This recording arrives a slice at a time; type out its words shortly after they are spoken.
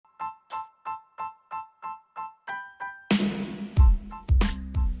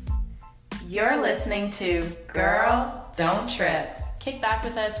You're listening to Girl, Don't Trip. Kick back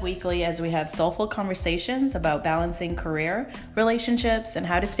with us weekly as we have soulful conversations about balancing career, relationships, and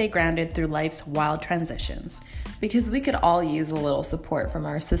how to stay grounded through life's wild transitions. Because we could all use a little support from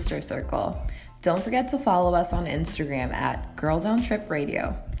our sister circle. Don't forget to follow us on Instagram at Girl Don't Trip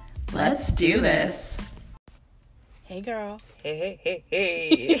Radio. Let's do this. Hey, girl.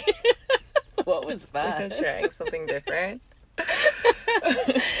 Hey. What was that? I'm trying something different.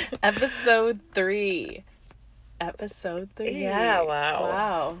 Episode 3. Yeah,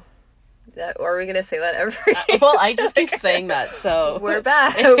 wow. Are we going to say that every well, I just keep saying that, so... We're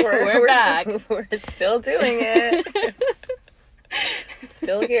back. We're back. We're still doing it.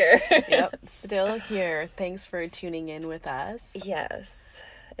 Still here. Yep, still here. Thanks for tuning in with us. Yes.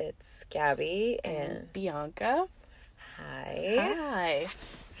 It's Gabby and Bianca. Hi.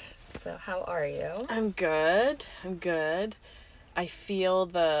 So, how are you? I'm good. I feel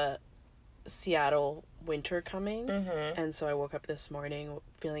the Seattle winter coming, and so I woke up this morning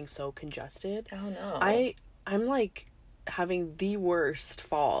feeling so congested. Oh, no. I'm like having the worst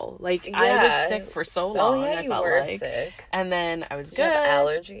fall. Like, I was sick for so long. Oh, yeah, I you felt were like. sick. And then I was Did good. you have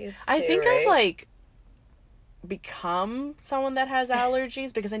allergies, too, I think right? I've, like, become someone that has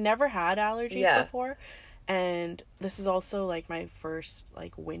allergies because I never had allergies before. And this is also, like, my first,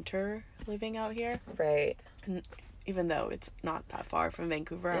 like, winter living out here. Right. And even though it's not that far from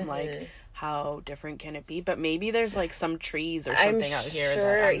Vancouver, I'm like, how different can it be? But maybe there's, like, some trees or something out here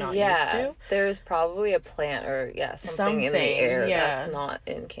that I'm not used to. There's probably a plant or, something in the air that's not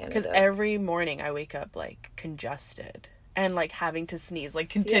in Canada. Because every morning I wake up, like, congested. And, like, having to sneeze, like,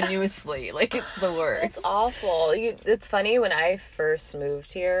 continuously. Yeah. Like, it's the worst. It's awful. It's funny, when I first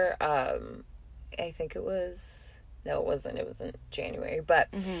moved here, I think it was... No, it wasn't. It was in January. But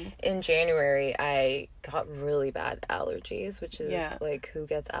in January, I got really bad allergies, which is, like, who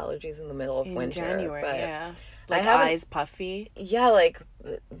gets allergies in the middle of winter? January, but like, eyes puffy? Yeah, like,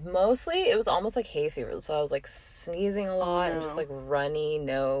 mostly, it was almost like hay fever. So I was, like, sneezing a lot and just, like, runny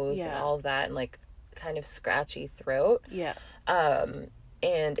nose and all of that and, like, kind of scratchy throat. Yeah.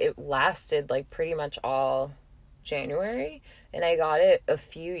 And it lasted, like, pretty much all January. And I got it a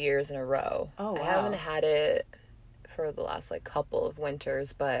few years in a row. Oh, wow. I haven't had it for the last, like, couple of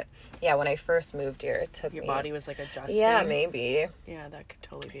winters, but yeah, when I first moved here, it took your body was, like, adjusting. Yeah, maybe. Yeah, that could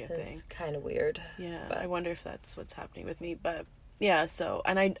totally be a thing. It's kind of weird. Yeah, but I wonder if that's what's happening with me, but yeah, so,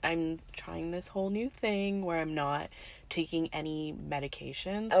 and I'm trying this whole new thing where I'm not taking any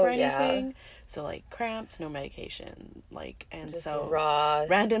medications for anything. So, like, cramps, no medication. Like, and just so raw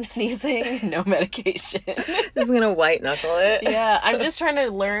random sneezing, no medication. Just gonna white knuckle it. Yeah, I'm just trying to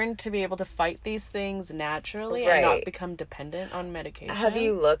learn to be able to fight these things naturally and not become dependent on medication. Have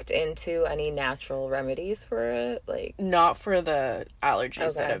you looked into any natural remedies for it? Like, not for the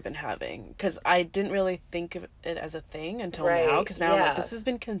allergies that I've been having, because I didn't really think of it as a thing until now, because now I'm like, this has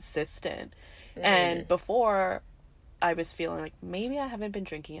been consistent. And before, I was feeling like maybe I haven't been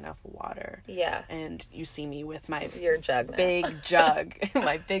drinking enough water. Yeah. And you see me with my your jug now. Big jug.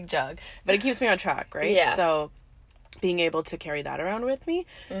 My big jug. But it keeps me on track, right? Yeah. So being able to carry that around with me.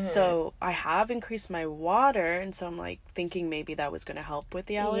 So I have increased my water, and so I'm like thinking maybe that was going to help with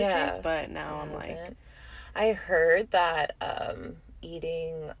the allergies, but now I'm like... I heard that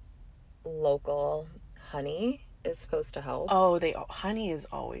eating local honey is supposed to help. Oh, honey is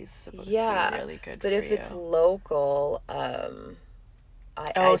always supposed to be really good for you. But if it's local, something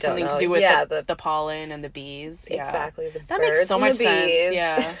don't know. to do with the pollen and the bees. Exactly. Yeah. That makes so much sense.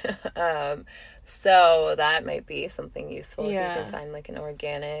 Yeah. So that might be something useful if you can find, like, an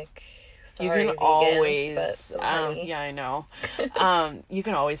organic. You can always, I know. You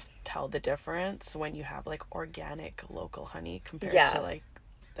can always tell the difference when you have, like, organic local honey compared to, like,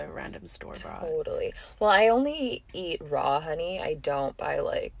 the random store bought. Totally. Well, I only eat raw honey. I don't buy,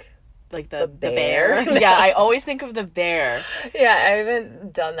 like the bear. Yeah, I always think of the bear. Yeah, I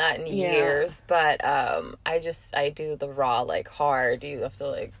haven't done that in years, but I do the raw, like, hard. You have to,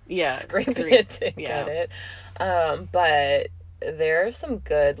 like, scrape it to get it. But there are some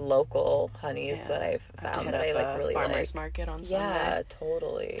good local honeys that I've found that I, like, really like. Farmer's market on Sunday. Yeah,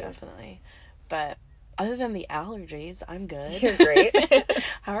 totally. Definitely. But other than the allergies, I'm good. You're great.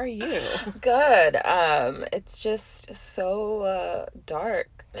 How are you? Good. It's just so dark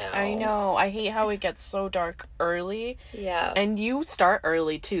now. I know. I hate how it gets so dark early. Yeah. And you start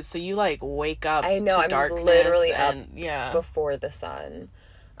early too, so you, like, wake up I know, to I'm darkness literally and, up before the sun.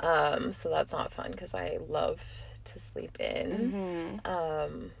 So that's not fun because I love to sleep in.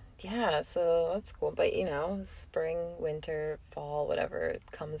 Yeah, so that's cool. But, you know, spring, winter, fall, whatever, it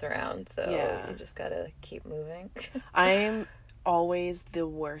comes around. So you just gotta keep moving. I'm always the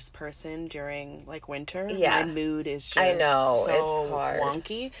worst person during like winter. Yeah. My mood is just I know, so it's hard.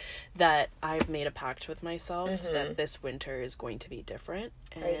 wonky that I've made a pact with myself that this winter is going to be different.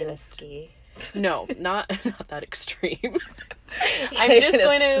 Are you gonna ski? No, not that extreme. I'm just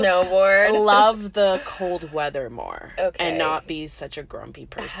going to snowboard. Love the cold weather more. Okay. And not be such a grumpy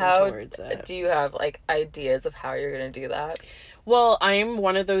person towards it. Do you have like ideas of how you're gonna do that? Well, I'm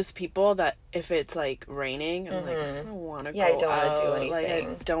one of those people that if it's like raining, I'm like, I don't want to go out. I don't want to do anything.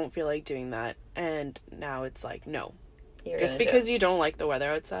 Like, I don't feel like doing that. And now it's like, no. You're just because you don't like the weather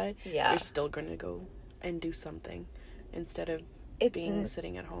outside, you're still going to go and do something instead of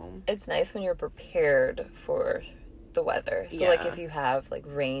sitting at home. It's nice when you're prepared for the weather. So like if you have like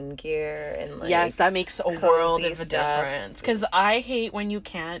rain gear and like yes, that makes a world of a stuff. difference. Because I hate when you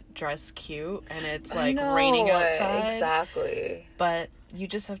can't dress cute and it's like raining outside. Exactly. But you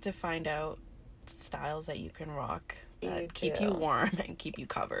just have to find out styles that you can rock that keep you warm and keep you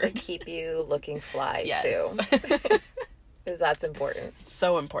covered. And keep you looking fly too. Because that's important.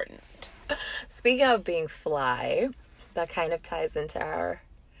 So important. Speaking of being fly, that kind of ties into our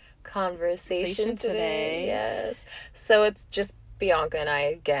conversation today. Yes. So it's just Bianca and I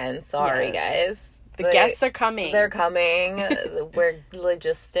again. Sorry, guys. The guests are coming. They're coming. We're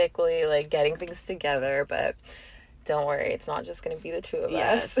logistically like getting things together, but don't worry, it's not just going to be the two of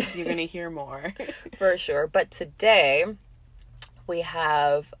us. You're going to hear more. For sure. But today we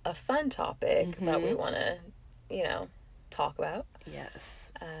have a fun topic that we want to, talk about. Yes.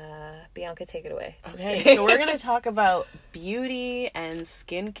 Bianca, take it away. Okay, so we're going to talk about beauty and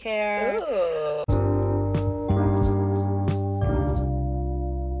skincare. Ooh.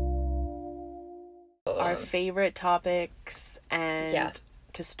 Our favorite topics. And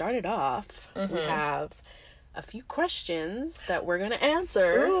to start it off, we have a few questions that we're going to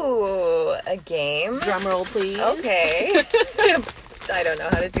answer. Ooh, a game. Drum roll, please. Okay. I don't know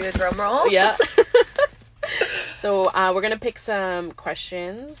how to do a drum roll. Yeah. So we're gonna pick some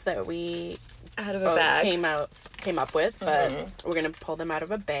questions that we out of a bag came up with, but we're gonna pull them out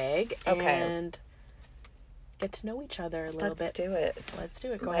of a bag and get to know each other a little bit. Let's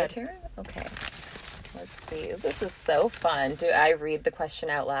do it. Go My ahead. turn? Okay. Let's see. This is so fun. Do I read the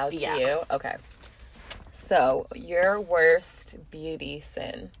question out loud to you? Okay. So, your worst beauty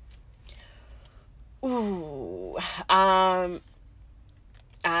sin. Ooh.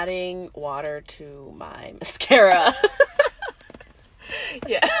 Adding water to my mascara.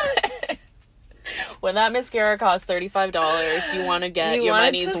 Yeah. When that mascara costs $35, you want to get your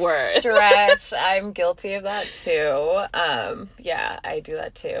money's worth. Stretch. I'm guilty of that too. Yeah, I do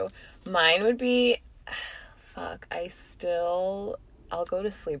that too. Mine would be, I'll go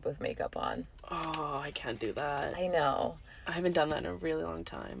to sleep with makeup on. Oh, I can't do that. I know. I haven't done that in a really long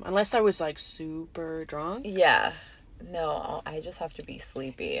time. Unless I was like super drunk. Yeah. No, I just have to be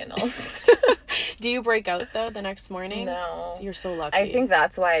sleepy and I'll Do you break out though the next morning? No. You're so lucky. I think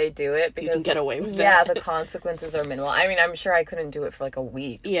that's why I do it, because you can get away with it. Yeah, the consequences are minimal. I mean, I'm sure I couldn't do it for like a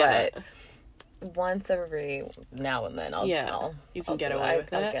week, but once every now and then I'll get away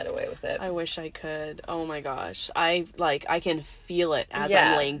with it. I'll get away with it. I wish I could. Oh my gosh. I can feel it as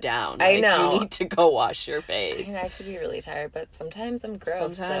I'm laying down. I know. You need to go wash your face. I mean, I should be really tired, but sometimes I'm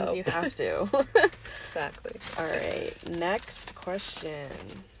gross. Sometimes you have to. Exactly. All right. Next question.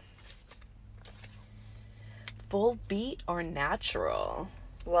 Full beat or natural?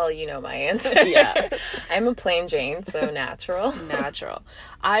 Well, you know my answer. Yeah. I'm a plain Jane, so natural. Natural.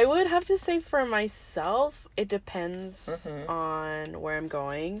 I would have to say for myself, it depends on where I'm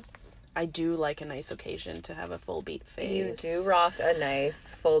going. I do like a nice occasion to have a full beat face. You do rock a nice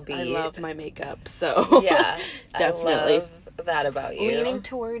full beat. I love my makeup, so yeah, definitely I love that about you. Leaning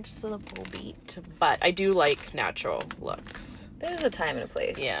towards the full beat, but I do like natural looks. There's a time and a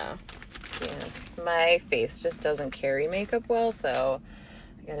place. Yeah. My face just doesn't carry makeup well, so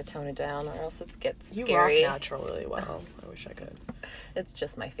I gotta tone it down or else it gets scary. You rock natural really well. I wish I could. It's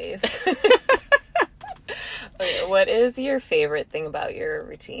just my face. Okay, what is your favorite thing about your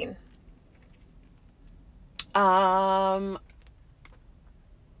routine? I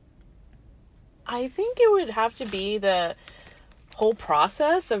think it would have to be the whole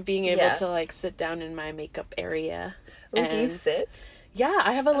process of being able to like sit down in my makeup area. Ooh, do you sit? Yeah,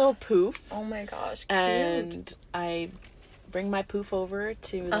 I have a little poof. Oh my gosh, cute. And I bring my poof over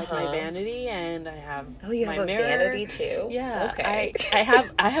to like my vanity, and I have you my have a mirror. vanity too? Yeah. Okay.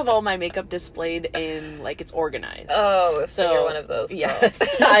 I have all my makeup displayed in like it's organized. Oh, so you're one of those girls.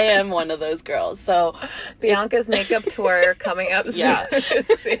 Yes, I am one of those girls. So Bianca's makeup tour coming up soon. Yeah.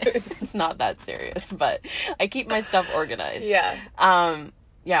 It's not that serious, but I keep my stuff organized. Yeah.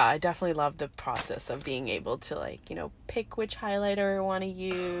 yeah, I definitely love the process of being able to, like, you know, pick which highlighter I want to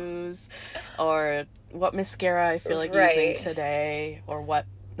use, or what mascara I feel like using today, or what,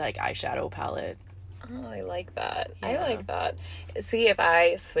 like, eyeshadow palette. Oh, I like that. Yeah. I like that. See, if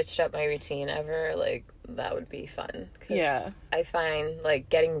I switched up my routine ever, like, that would be fun. 'Cause I find, like,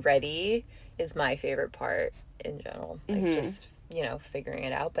 getting ready is my favorite part in general. Like, just, you know, figuring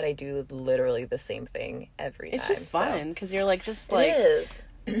it out. But I do literally the same thing every time. It's just fun, because you're, like, just, like... It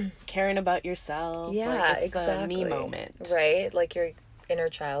is. Caring about yourself. Yeah, like, it's exactly. the me moment. Right? Like, your inner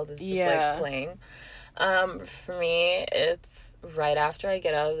child is just, like, playing. For me, it's right after I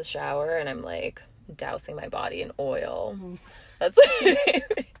get out of the shower and I'm, like, dousing my body in oil. That's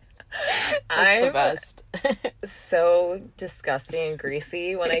I'm the best. So disgusting and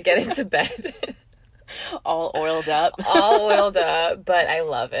greasy when I get into bed. All oiled up. All oiled up, but I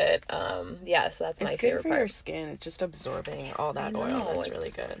love it. Yeah, so that's my favorite part. It's good for your skin. It's just absorbing all that oil. It's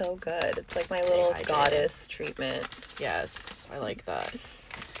really good. So good. It's like my little goddess treatment. Yes, I like that.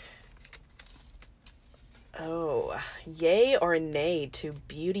 Oh, yay or nay to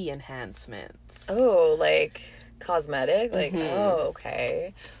beauty enhancements? Oh, like cosmetic? Like, oh,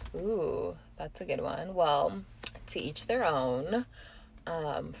 okay. Ooh, that's a good one. Well, to each their own,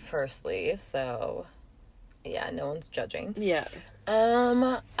 firstly, so, yeah, no one's judging. Yeah.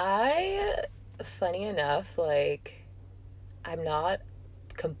 Funny enough, like, I'm not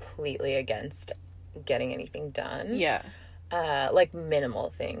completely against getting anything done. Yeah. Like,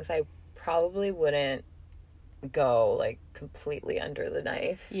 minimal things. I probably wouldn't go, like, completely under the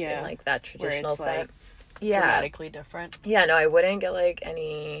knife in, like, that traditional set. Like, dramatically different. Yeah, no, I wouldn't get, like,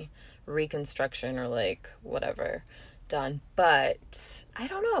 any reconstruction or, like, whatever done. But, I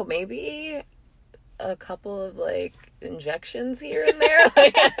don't know, maybe a couple of, like, injections here and there.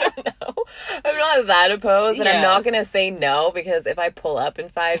 Like, I don't know. I'm not that opposed, and I'm not gonna say no, because if I pull up in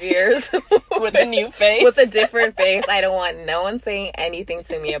 5 years with a new face, with a different face, I don't want no one saying anything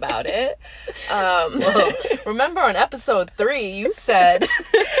to me about it. Well, remember on episode 3 you said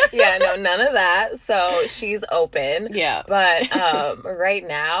yeah, no, none of that. So she's open. Yeah, but right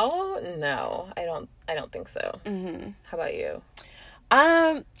now, no, I don't think so. How about you?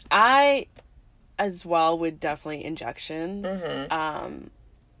 I as well would definitely injections.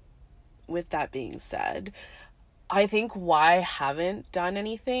 With that being said, I think why I haven't done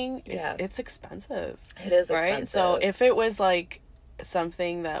anything is it's expensive. It is right? expensive. So if it was like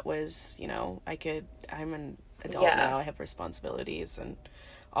something that was, you know, I'm an adult now, I have responsibilities and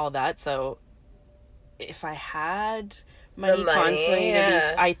all that. So if I had money constantly,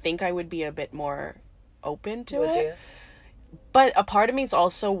 I think I would be a bit more open to it. You? But a part of me is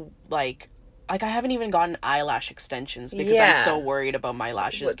also like I haven't even gotten eyelash extensions because I'm so worried about my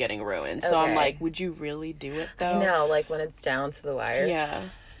lashes getting ruined. So I'm like, would you really do it though? I know, like when it's down to the wire. Yeah.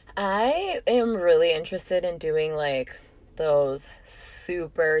 I am really interested in doing like those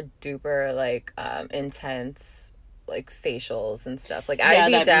super duper like intense like facials and stuff. Like I'd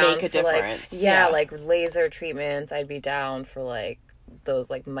be down make a for difference. Like like laser treatments. I'd be down for like those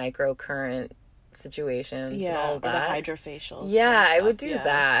like microcurrent situations and all of that. Or the hydrofacials. Yeah, I would do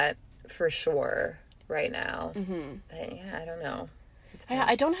that. For sure right now. But yeah, I don't know.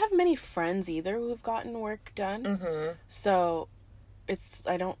 I don't have many friends either who've gotten work done. So it's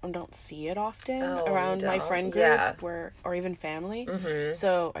I don't see it often around my friend group or even family.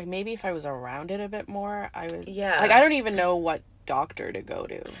 So maybe if I was around it a bit more, I would like I don't even know what doctor to go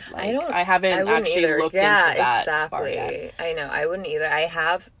to. Like I haven't actually looked into that far yet. I know. I wouldn't either. I've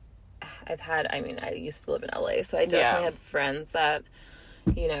had I mean, I used to live in LA, so I definitely had friends that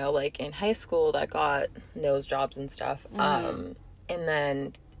you know, like in high school that got nose jobs and stuff. And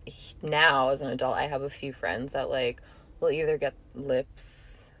then now as an adult, I have a few friends that like will either get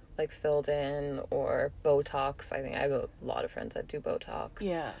lips like filled in or Botox. I think I have a lot of friends that do Botox.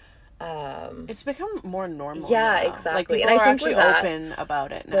 Yeah. It's become more normal. Yeah, now. exactly. Like people and are I think actually open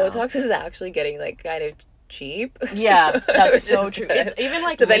about it now. Botox is actually getting like kind of cheap. Yeah, that's so true. It's even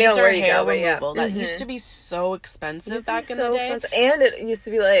like laser hair removal that used to be so expensive back in the day. Expensive. And it used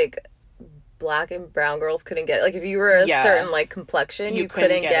to be like black and brown girls couldn't get like if you were a certain like complexion you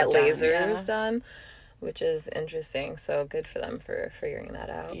couldn't get lasers done, which is interesting. So good for them for figuring that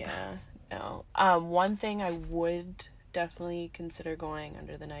out. Yeah. No. One thing I would definitely consider going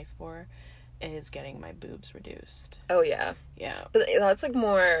under the knife for is getting my boobs reduced. Oh yeah. Yeah. But that's like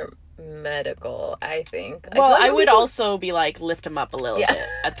more medical, I think. Well, I would also be like lift them up a little bit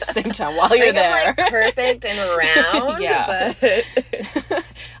at the same time while you're there. Like perfect and round. But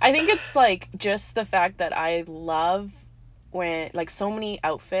I think it's like just the fact that I love when, like, so many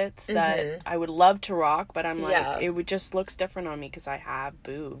outfits that I would love to rock, but I'm like, it would just looks different on me because I have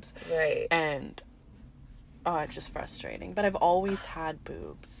boobs. Right. And, it's just frustrating. But I've always had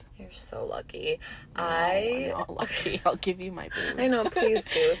boobs. You're so lucky. No, I'm not lucky. I'll give you my boobs. I know, please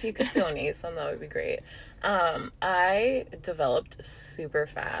do. If you could donate some, that would be great. I developed super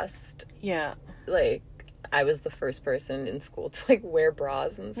fast. Yeah. Like, I was the first person in school to, like, wear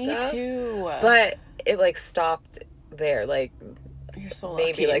bras and stuff. Me too. But it, like, stopped there. Like, you're so lucky.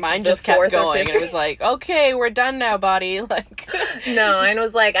 Maybe, like, mine just kept going. And it was like, okay, we're done now, body. Like, no, mine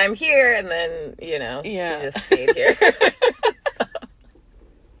was like, I'm here. And then, you know, she just stayed here.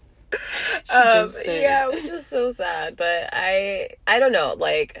 Yeah, which is so sad. But I don't know,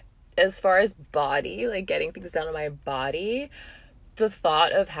 like, as far as body, like, getting things done on my body, the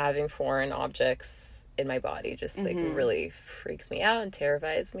thought of having foreign objects in my body just, like, really freaks me out and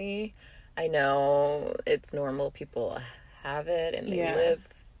terrifies me. I know it's normal. People have it and they live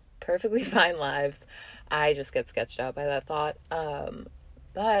perfectly fine lives. I just get sketched out by that thought.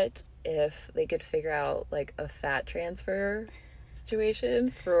 But if they could figure out, like, a fat transfer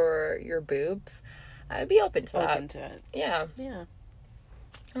situation for your boobs, I'd be open to that. Open to it. Yeah. Yeah.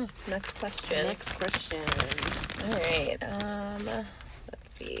 Oh, next question. All right.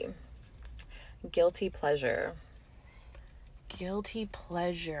 Let's see. Guilty pleasure.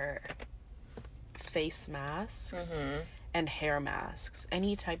 Face masks and hair masks.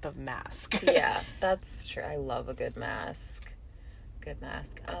 Any type of mask. Yeah, that's true. I love a good mask.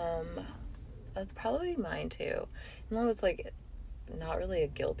 That's probably mine too. You know, it's like not really a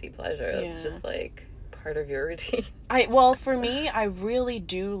guilty pleasure. It's just like part of your routine. For me, I really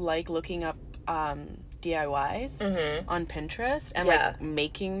do like looking up DIYs on Pinterest and like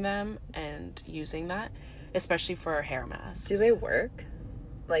making them and using that, especially for hair masks. Do they work?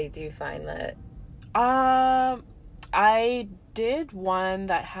 Like, do you find that? I did one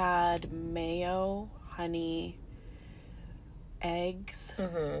that had mayo, honey, eggs.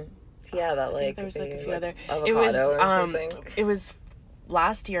 Yeah, that, like, there was like a few other. Avocado or something. It was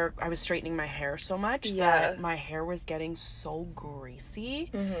last year. I was straightening my hair so much that my hair was getting so greasy.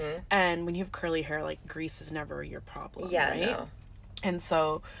 And when you have curly hair, like, grease is never your problem. Yeah, right? No. And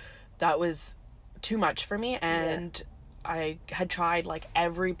so that was too much for me, and I had tried, like,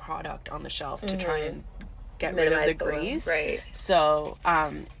 every product on the shelf to try and get rid of the grease. Right. So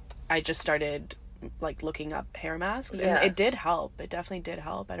I just started, like, looking up hair masks, and it did help. It definitely did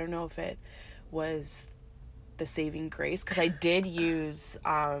help. I don't know if it was the saving grace, because I did use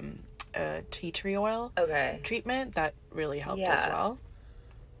a tea tree oil treatment that really helped as well.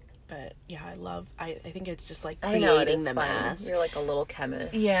 But yeah, I think it's just like creating the mask. You're like a little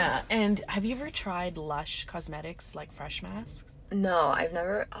chemist. Yeah. And have you ever tried Lush Cosmetics, like, fresh masks? No, I've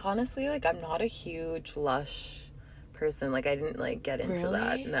never, honestly, like, I'm not a huge Lush person. Like, I didn't, like, get into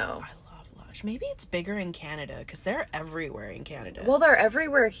that. No. I love Lush. Maybe it's bigger in Canada, because they're everywhere in Canada. Well, they're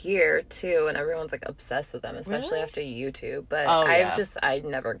everywhere here too, and everyone's, like, obsessed with them, especially after YouTube. But I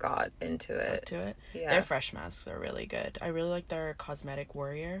never got into it. Yeah. Their fresh masks are really good. I really like their Cosmetic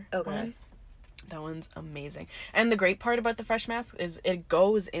Warrior one. That one's amazing. And the great part about the fresh mask is it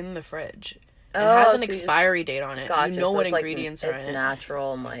goes in the fridge. It has an expiry date on it. Gotcha. You know what ingredients are in it. It's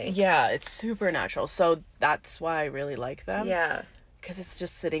natural and, like... Yeah, it's super natural. So that's why I really like them. Yeah. Because it's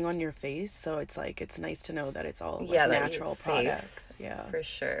just sitting on your face, so it's like, it's nice to know that it's all, like, natural products. Yeah. For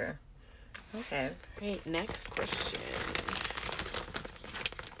sure. Okay. Great. Next question.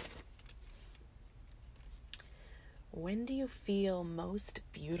 When do you feel most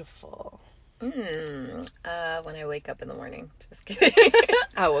beautiful? When I wake up in the morning. Just kidding.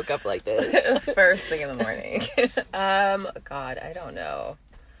 I woke up like this. First thing in the morning. God, I don't know.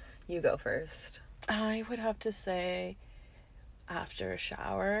 You go first. I would have to say after a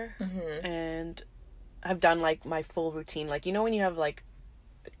shower, and I've done, like, my full routine. Like, you know when you have, like,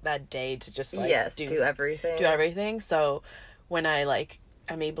 that day to just, like, do everything. Do everything. So when I, like,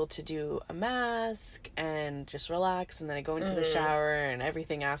 I'm able to do a mask and just relax, and then I go into the shower and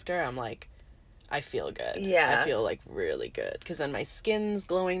everything after, I'm like, I feel good. Yeah. I feel, like, really good. Because then my skin's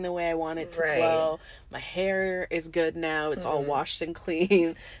glowing the way I want it to glow. My hair is good now. It's all washed and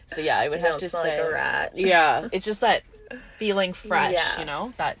clean. So, yeah, I would have to say... like a rat. Yeah. It's just that feeling fresh, you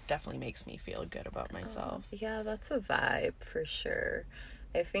know? That definitely makes me feel good about myself. Yeah, that's a vibe for sure.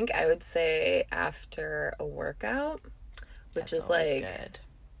 I think I would say after a workout, which is, like... good.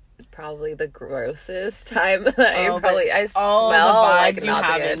 Probably the grossest time that I smell the vibes like you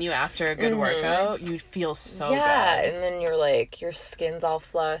have in you after a good workout, you feel so good. And then you're like, your skin's all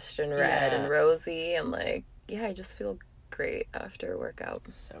flushed and red and rosy, and, like, I just feel great after a workout.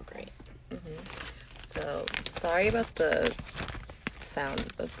 So great. So, sorry about the sound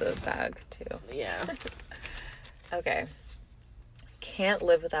of the bag, too. Yeah. Okay. Can't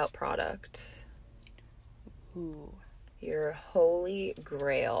live without product. Ooh. Your holy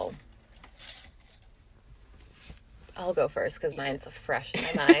grail. I'll go first because mine's fresh in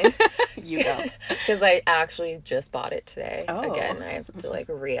my mind. You go. Because I actually just bought it today. Oh. Again, I have to like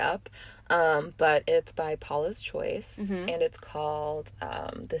re-up. But it's by Paula's Choice, and it's called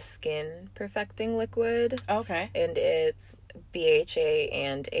the Skin Perfecting Liquid. Okay. And it's BHA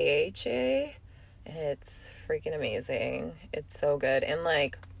and AHA, and it's freaking amazing. It's so good and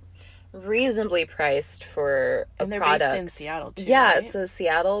like reasonably priced for a and they're product. based in Seattle too. Yeah, right? it's a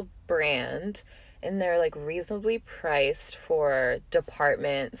Seattle brand. And they're like reasonably priced for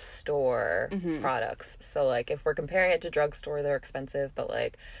department store products. So like if we're comparing it to drugstore, they're expensive. But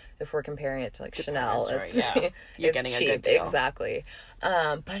like if we're comparing it to like Chanel, it's You're it's getting cheap. a good deal. Exactly.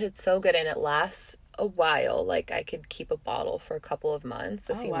 But it's so good and it lasts a while. Like I could keep a bottle for a couple of months,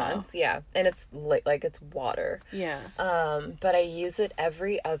 a few months. Yeah, and it's like it's water. Yeah. But I use it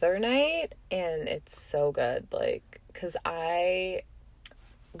every other night, and it's so good. Like because I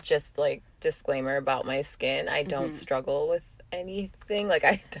just like disclaimer about my skin, I don't struggle with anything. Like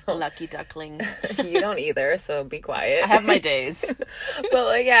I don't. Lucky duckling. You don't either, so be quiet. I have my days. But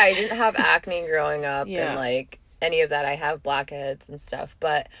like yeah, I didn't have acne growing up and like any of that. I have blackheads and stuff,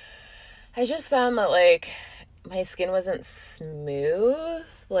 but I just found that like my skin wasn't smooth.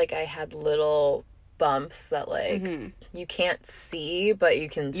 Like I had little bumps that like you can't see, but you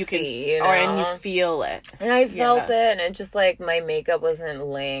can see, you know? and you feel it. And I felt it, and it just like my makeup wasn't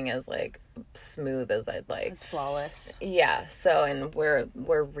laying as like smooth as I'd like. It's flawless. Yeah. So, and we're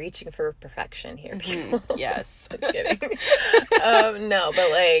reaching for perfection here, people. Yes. Just kidding. No, but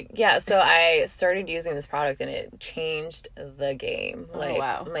like yeah. So I started using this product, and it changed the game. Like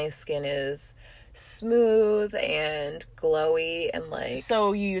my skin is smooth and glowy, and like.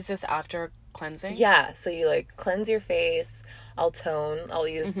 So you use this after cleansing? Yeah, so you like cleanse your face. I'll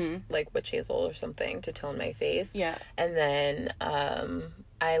use like witch hazel or something to tone my face. Yeah. And then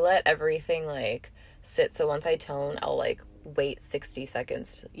I let everything like sit. So once I tone, I'll like wait 60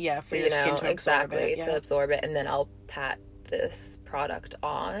 seconds. Yeah, for your skin to absorb it. To absorb it, and then I'll pat this product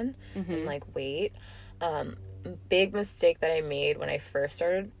on and like wait. Big mistake that I made when I first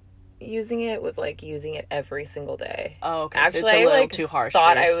started using it was like using it every single day. Oh, okay. Actually, so it's a little like, too harsh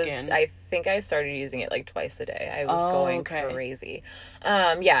thought for your I skin. I think I started using it like twice a day. I was going crazy.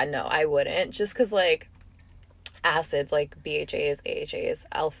 Yeah, no, I wouldn't. Just because like acids like BHAs, AHAs,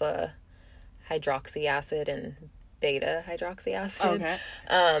 alpha hydroxy acid and beta hydroxy acid. Okay.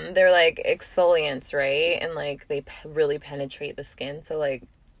 They're like exfoliants, right? And like they really penetrate the skin. So like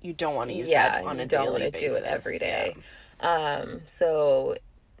you don't want to use that on a daily basis. You don't want to do it every day. Yeah. So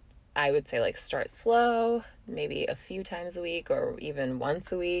I would say like start slow, maybe a few times a week or even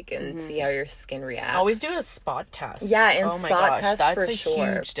once a week, and see how your skin reacts. Always do a spot test. Yeah, and spot test that's for sure.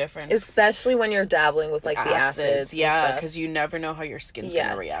 That's a huge difference. Especially when you're dabbling with like the acids. Yeah, because you never know how your skin's going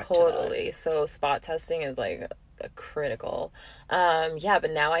to react totally. to that. So spot testing is like a critical. Yeah,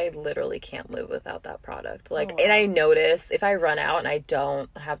 but now I literally can't live without that product. Like, and I notice if I run out and I don't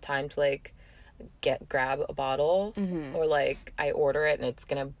have time to like grab a bottle or like I order it and it's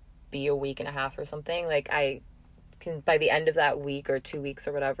going to be a week and a half or something, like I can by the end of that week or 2 weeks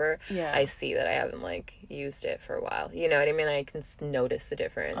or whatever, I see that I haven't like used it for a while. You know what I mean? I can notice the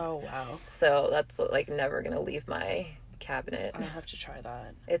difference. Oh wow. So that's like never gonna leave my cabinet. I'll have to try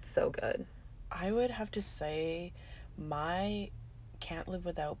that. It's so good. I would have to say my can't live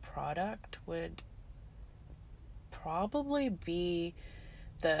without product would probably be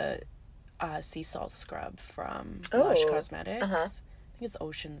the sea salt scrub from Lush Cosmetics. I think it's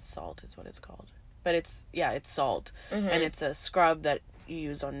ocean salt is what it's called, but it's salt, and it's a scrub that you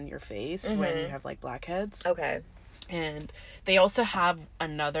use on your face when you have like blackheads. Okay. And they also have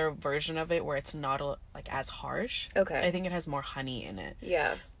another version of it where it's not like as harsh. Okay. I think it has more honey in it.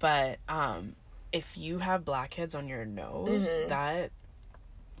 Yeah. But if you have blackheads on your nose, that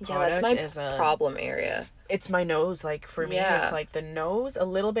that's my problem area. It's my nose. Like for me, it's like the nose, a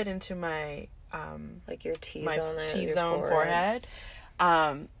little bit into my like your T-zone, forehead.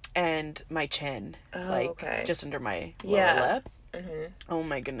 And my chin, just under my lower lip. Oh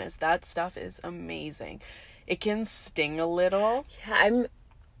my goodness, that stuff is amazing. It can sting a little. Yeah,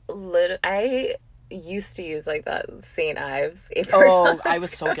 I used to use like that St. Ives. I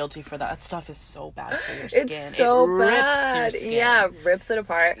was so guilty for that. That stuff is so bad for your skin. It's so bad. Rips your skin. Yeah, rips it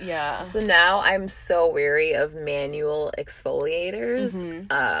apart. Yeah. So now I'm so wary of manual exfoliators.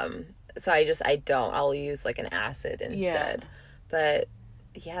 So I'll use like an acid instead. But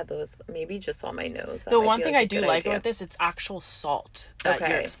yeah, those maybe just on my nose. The one thing I do like about this, it's actual salt that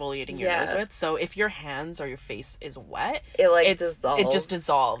you're exfoliating your nose with. So if your hands or your face is wet, it dissolves. It just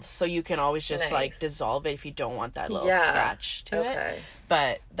dissolves. So you can always just like dissolve it if you don't want that little scratch to it.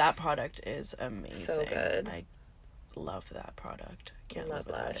 But that product is amazing. So good. I love that product. Can't love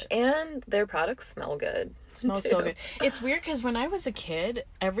live Lush. And their products smell good. Smells so good. It's weird because when I was a kid,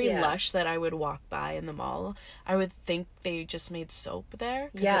 every Lush that I would walk by in the mall, I would think they just made soap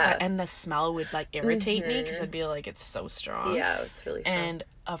there. And the smell would like irritate me because I'd be like, it's so strong. Yeah, it's really strong. And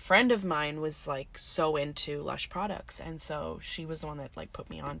a friend of mine was like so into Lush products, and so she was the one that like put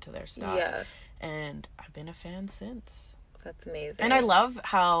me onto their stuff. Yeah. And I've been a fan since. That's amazing. And I love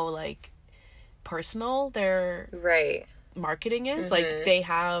how like personal their marketing is. Like they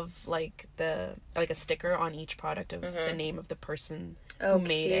have like a sticker on each product of the name of the person who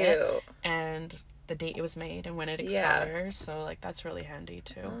made it and the date it was made and when it expires. So like that's really handy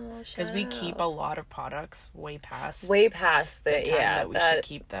too, because we keep a lot of products way past the time that we should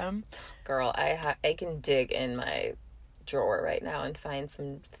keep them. Girl, I can dig in my drawer right now and find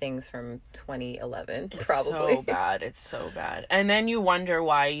some things from 2011. Probably. It's so bad. And then you wonder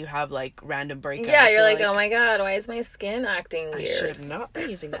why you have like random breakouts. Yeah, you're like, oh my god, why is my skin acting weird? I should not be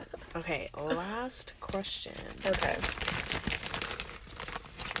using that. Okay, last question. Okay.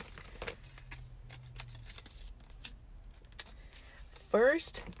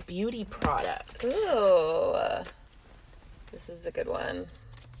 First beauty product. Ooh, this is a good one.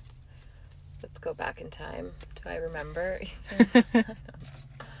 Let's go back in time. Do I remember?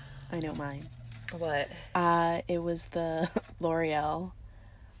 I know mine. What? It was the L'Oreal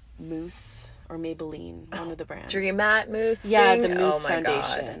Mousse or Maybelline, one of the brands. Dream Matte Mousse. Yeah, the Mousse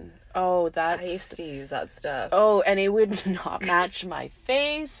foundation. God. Oh, I used to use that stuff. Oh, and it would not match my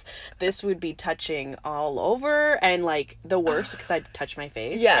face. This would be touching all over, and like the worst because I'd touch my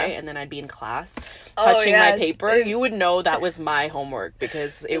face, right? And then I'd be in class touching my paper. You would know that was my homework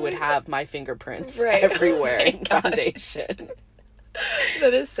because it would have my fingerprints everywhere in foundation.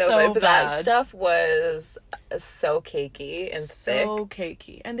 That is so bad. But that stuff was so cakey and thick. So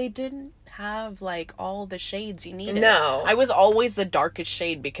cakey. And they didn't have like all the shades you needed. No. I was always the darkest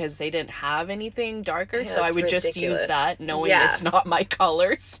shade because they didn't have anything darker, so I would just use that knowing it's not my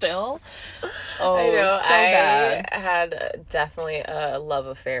color still. Oh, I know. So bad. I had definitely a love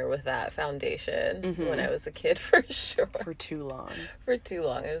affair with that foundation when I was a kid, for sure. For too long.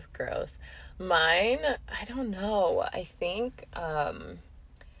 It was gross. Mine, I don't know. I think, well,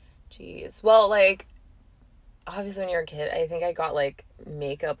 like, obviously when you're a kid, I think I got, like,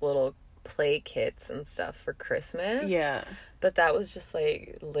 makeup little play kits and stuff for Christmas. Yeah. But that was just,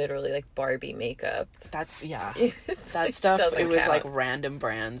 like, literally, like, Barbie makeup. That stuff, it was, like, random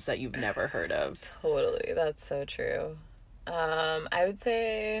brands that you've never heard of. Totally. That's so true. I would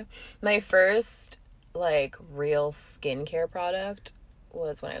say my first, like, real skincare product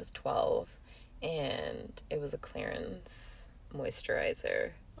was when I was 12. And it was a Clarins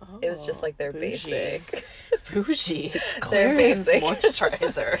moisturizer. Oh, it was just like their basic. Bougie. Their basic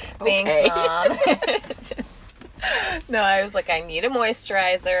moisturizer. Thanks, Mom. No, I was like, I need a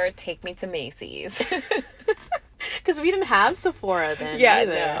moisturizer. Take me to Macy's. Because we didn't have Sephora then. Yeah,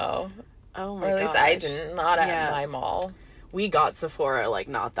 no. Oh my god. Or at least I didn't. Not at my mall. We got Sephora like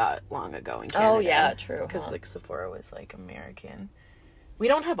not that long ago in Canada. Oh yeah, true. Because like Sephora was like American. We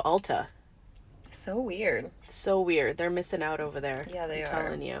don't have Ulta. So weird. They're missing out over there. Yeah, they I'm are.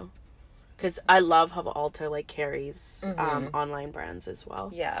 telling you. Because I love how Ulta like carries online brands as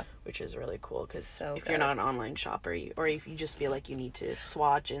well. Yeah. Which is really cool because if good. you're not an online shopper or if you just feel like you need to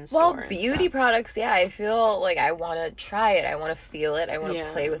swatch in store. Well, beauty products, I feel like I want to try it. I want to feel it. I want to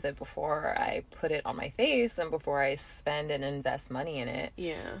play with it before I put it on my face and before I spend and invest money in it.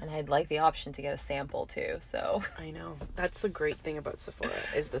 Yeah. And I'd like the option to get a sample too, so. I know. That's the great thing about Sephora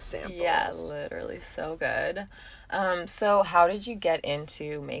is the samples. Yeah, literally so good. So how did you get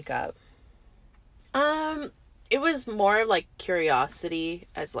into makeup? It was more like curiosity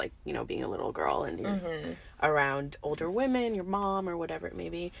as like, you know, being a little girl and you're around older women, your mom or whatever it may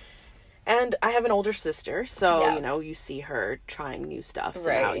be. And I have an older sister, so, you know, you see her trying new stuff. So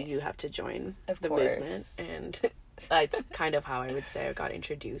now you have to join the movement. And that's kind of how I would say I got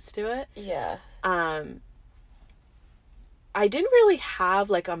introduced to it. Yeah. I didn't really have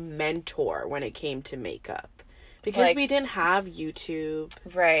like a mentor when it came to makeup. Because like, we didn't have YouTube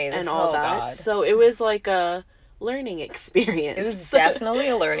and all that. God. So it was like a learning experience. It was definitely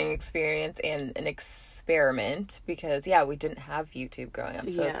a learning experience and an experiment because, we didn't have YouTube growing up.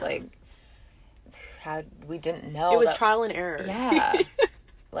 So it's like, we didn't know. It was trial and error. Yeah.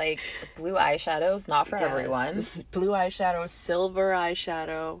 like blue eyeshadows, not for everyone. Blue eyeshadow, silver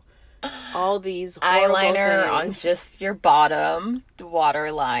eyeshadow, all these eyeliner things on just your bottom,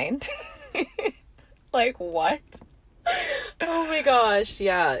 waterline. Like, what? Oh my gosh,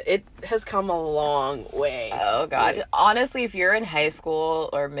 yeah, it has come a long way. Oh god. Honestly, if you're in high school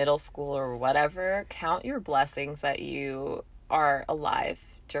or middle school or whatever, count your blessings that you are alive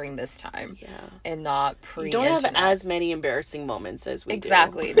during this time. Yeah. And not You don't have as many embarrassing moments as we do.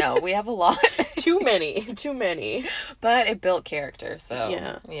 No, we have a lot. Too many. But it built character,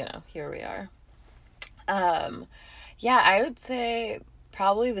 so, here we are. Yeah, I would say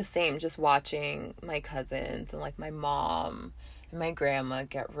probably the same, just watching my cousins and, like, my mom and my grandma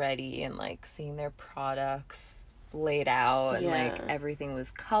get ready and, like, seeing their products laid out and, like, everything was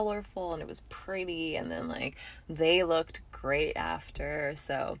colorful and it was pretty, and then, like, they looked great after,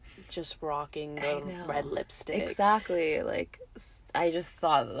 so. Just rocking the red lipsticks. Exactly. Like, I just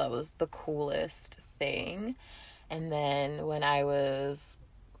thought that was the coolest thing. And then when I was,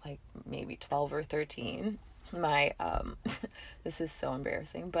 like, maybe 12 or 13... my this is so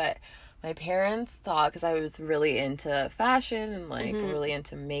embarrassing, but my parents thought, because I was really into fashion and like really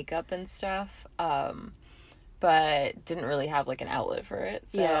into makeup and stuff, but didn't really have like an outlet for it,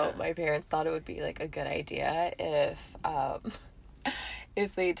 so my parents thought it would be like a good idea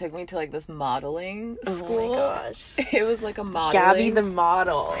if they took me to like this modeling school. Oh my gosh, it was like a modeling Gabby the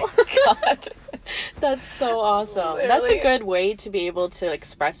model. God. That's so awesome. Literally. That's a good way to be able to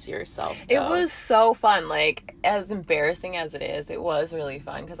express yourself, though. It was so fun. Like, as embarrassing as it is, it was really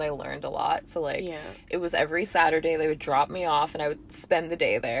fun because I learned a lot. So, like, it was every Saturday they would drop me off and I would spend the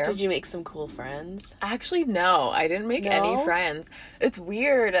day there. Did you make some cool friends? Actually, no. I didn't make any friends. It's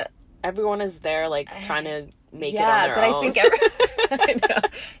weird. Everyone is there, like, trying to make it on their own. Yeah, but I think I know.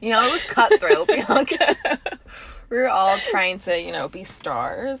 You know, it was cutthroat, Bianca. We were all trying to, be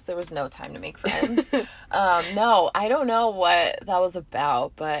stars. There was no time to make friends. No, I don't know what that was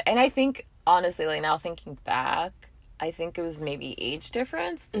about, and I think, honestly, like, now thinking back, I think it was maybe age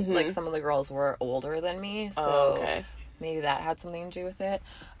difference. Like, some of the girls were older than me, so maybe that had something to do with it.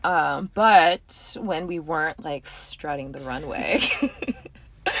 But when we weren't, like, strutting the runway,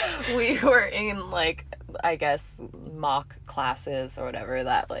 we were in, like, I guess, mock classes or whatever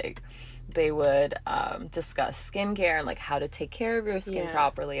that, like, they would discuss skincare and like how to take care of your skin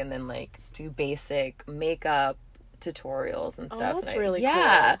properly, and then like do basic makeup tutorials and stuff. Oh, that's really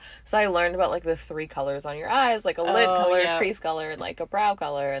cool. So I learned about like the 3 colors on your eyes, like a lid color, crease color, and like a brow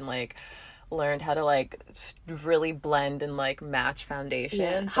color, and like learned how to like really blend and like match foundation.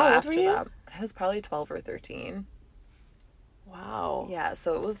 Yeah. So how old were you? That, I was probably 12 or 13. Wow. Yeah,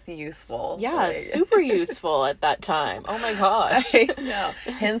 so it was useful. Yeah, like, super useful at that time. Oh my gosh. I know.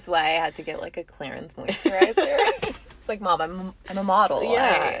 Hence why I had to get like a Clarins moisturizer. It's like, Mom, I'm a model.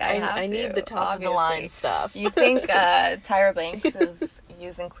 Yeah, I need the top of the line stuff. You think Tyra Banks is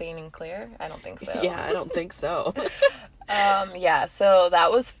using Clean and Clear? I don't think so. Yeah, I don't think so. Yeah, so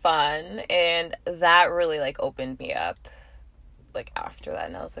that was fun, and that really like opened me up like after that,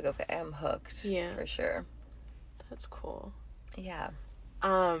 and I was like, okay, I'm hooked. Yeah, for sure. That's cool. Yeah.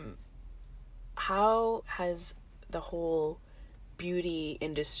 How has the whole beauty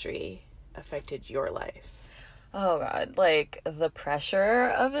industry affected your life? Oh God, like the pressure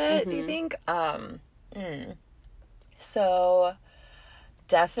of it, do you think? So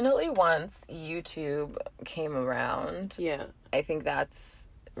definitely once YouTube came around, I think that's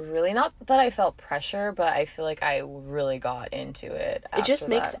really, not that I felt pressure, but I feel like I really got into it. It just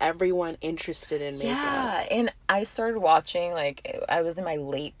makes everyone interested in makeup. Yeah, and I started watching, like, I was in my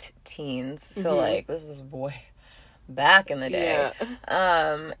late teens, so like this is back in the day.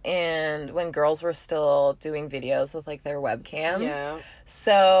 And when girls were still doing videos with like their webcams.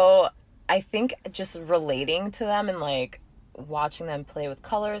 So I think just relating to them and like watching them play with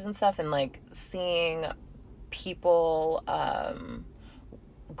colors and stuff, and like seeing people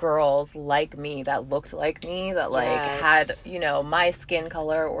girls like me that looked like me, that like had, you know, my skin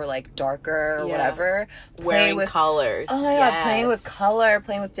color or like darker or whatever, wearing with colors. Oh my God, playing with color,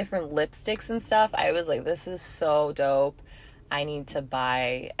 playing with different lipsticks and stuff. I was like, this is so dope. I need to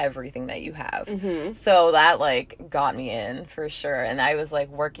buy everything that you have. So that like got me in for sure. And I was like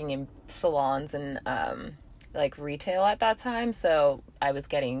working in salons and like retail at that time, so I was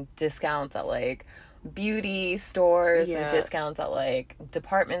getting discounts at like beauty stores and discounts at like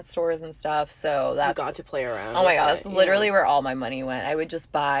department stores and stuff, so that got to play around. Oh my God, that's literally where all my money went. I would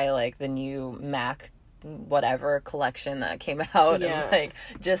just buy like the new MAC whatever collection that came out and like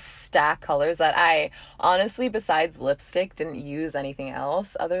just stack colors that I honestly, besides lipstick, didn't use anything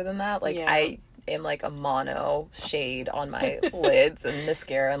else other than that. Like I am like a mono shade on my lids and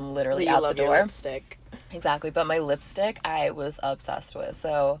mascara and literally you out love the door. Your lipstick. Exactly. But my lipstick I was obsessed with.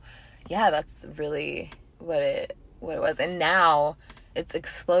 So yeah, that's really what it was. And now it's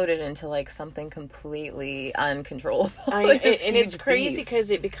exploded into like something completely uncontrollable. And it's crazy because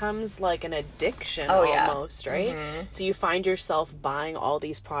it becomes like an addiction almost, right? Mm-hmm. So you find yourself buying all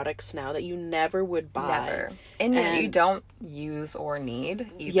these products now that you never would buy. Never. And you don't use or need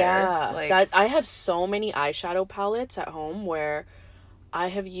either. Yeah. Like, I have so many eyeshadow palettes at home where I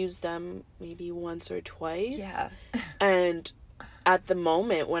have used them maybe once or twice. Yeah. And at the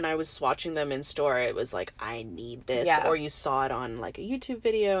moment when I was swatching them in store, it was like, I need this. Yeah. Or you saw it on like a YouTube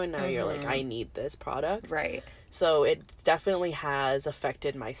video and now you're like, I need this product. Right. So it definitely has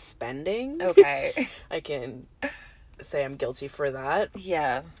affected my spending. Okay. I can say I'm guilty for that.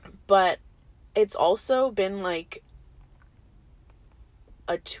 Yeah. But it's also been like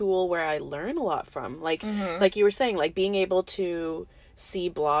a tool where I learn a lot from. Like, like you were saying, like being able to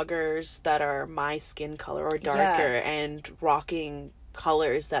see bloggers that are my skin color or darker and rocking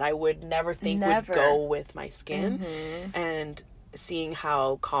colors that I would never think would go with my skin, and seeing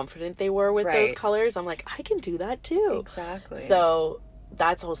how confident they were with those colors, I'm like, I can do that too. Exactly. So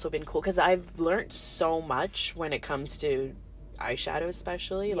that's also been cool because I've learned so much when it comes to eyeshadow,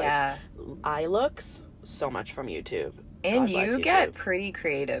 especially like eye looks, so much from YouTube. And you get pretty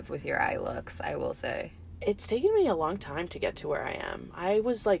creative with your eye looks, I will say. It's taken me a long time to get to where I am. I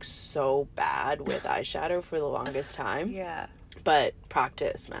was like so bad with eyeshadow for the longest time. Yeah. But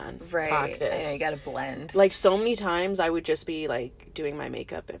practice, man. Right. Practice. I know, you gotta blend. Like so many times I would just be like doing my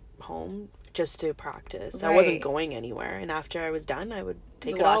makeup at home just to practice. Right. I wasn't going anywhere. And after I was done, I would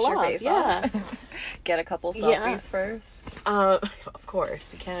take it all off. Face off. Get a couple selfies first. Of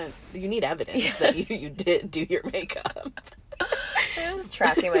course. You need evidence that you did do your makeup. I'm just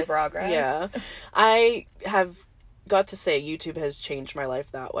tracking my progress. Yeah. I have got to say YouTube has changed my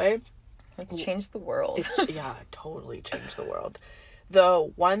life that way. It's changed the world. Totally changed the world.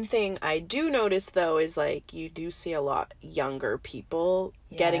 The one thing I do notice though is like you do see a lot younger people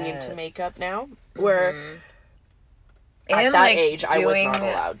getting into makeup now, where at that age I was not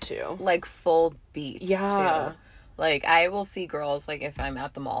allowed to. Like full beats too. Like I will see girls like if I'm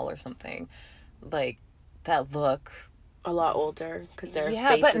at the mall or something, like that look a lot older because their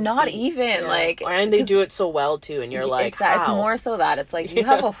face but not even like, and they do it so well too, and you're like, exactly. It's more so that it's like you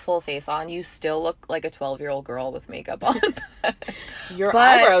have a full face on, you still look like a 12-year-old girl with makeup on. Your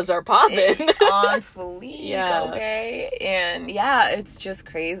eyebrows are popping on fleek. Okay, and it's just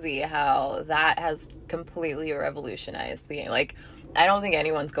crazy how that has completely revolutionized the game. Like I don't think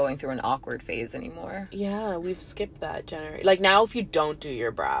anyone's going through an awkward phase anymore. Yeah, we've skipped that generation. Like now, if you don't do your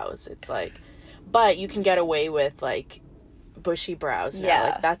brows, it's like, but you can get away with like bushy brows now. Yeah,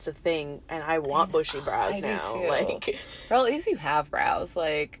 like that's a thing, and I want bushy brows now. Like, well, at least you have brows.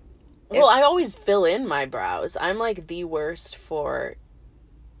 Like, well, I always fill in my brows. I'm like the worst for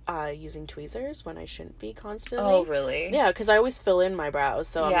using tweezers when I shouldn't be constantly. Oh, really? Yeah, because I always fill in my brows,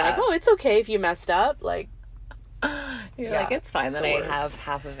 so I'm like, oh, it's okay if you messed up. Like, you're like, it's fine that I have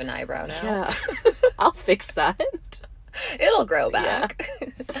half of an eyebrow now. Yeah, I'll fix that. It'll grow back.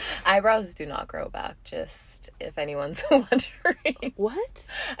 Yeah. Eyebrows do not grow back, just if anyone's wondering. What?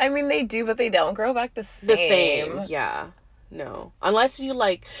 I mean, they do, but they don't grow back the same. Yeah. No. Unless you,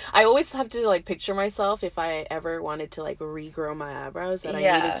 like... I always have to, like, picture myself if I ever wanted to, like, regrow my eyebrows, that I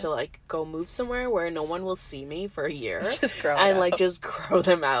needed to, like, go move somewhere where no one will see me for a year. Just grow and, like, just grow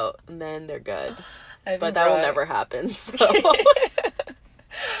them out, and then they're good. But that will never happen, so...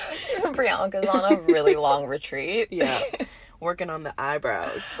 Brianka's on a really long retreat. Yeah. Working on the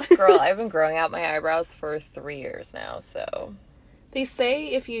eyebrows. Girl, I've been growing out my eyebrows for 3 years now, so. They say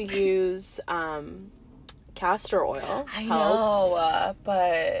if you use castor oil, I know,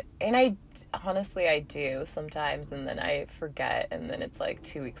 but, and I do sometimes, and then I forget, and then it's like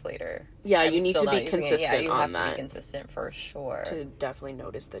 2 weeks later. Yeah, you need to be consistent on that. Yeah, you have to be consistent for sure. To definitely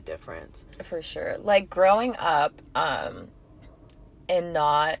notice the difference. For sure. Like, growing up, and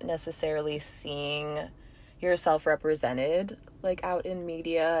not necessarily seeing yourself represented like out in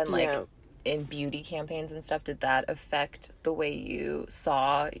media and like in beauty campaigns and stuff, did that affect the way you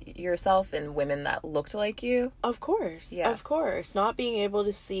saw yourself and women that looked like you? Of course. Of course. Not being able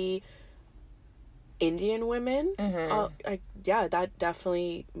to see Indian women, that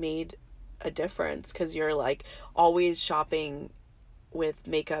definitely made a difference, because you're like always shopping with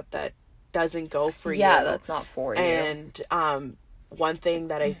makeup that doesn't go for you. Yeah, that's not for you. And one thing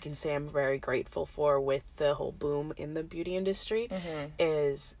that I can say I'm very grateful for with the whole boom in the beauty industry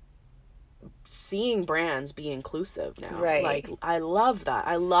is seeing brands be inclusive now. Right. Like, I love that.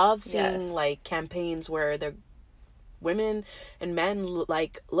 I love seeing Yes. like campaigns where the women and men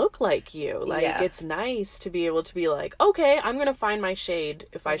like look like you. Like, Yeah. it's nice to be able to be like, okay, I'm gonna find my shade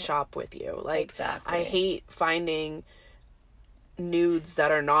if I shop with you. Like, Exactly. I hate finding nudes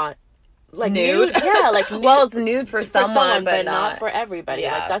that are not like Nude? Yeah, like nude. Well, it's nude for someone, but not for everybody.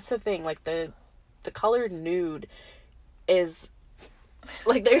 Yeah. Like, that's the thing. Like, the colored nude is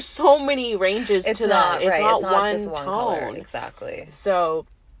like, there's so many ranges to that. It's not one just one tone. color. Exactly. So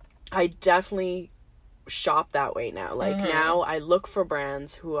I definitely shop that way now. Like, now I look for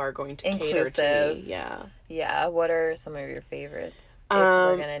brands who are going to cater to me. Yeah. Yeah. What are some of your favorites? If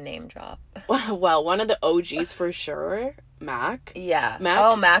we're gonna name drop. Well, one of the OGs for sure, MAC. Yeah.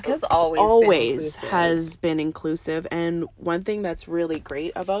 MAC, MAC has always been inclusive. And one thing that's really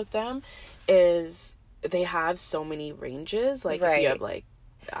great about them is they have so many ranges. Like, if you have like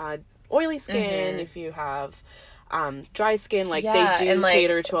oily skin, if you have dry skin, like, they do and, like,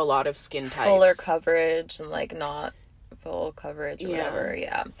 cater to a lot of skin types. fuller coverage and like not full coverage or whatever.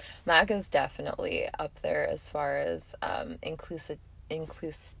 Yeah. MAC is definitely up there as far as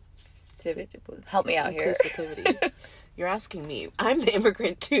inclusivity. Help me out here. Inclusivity. You're asking me. I'm the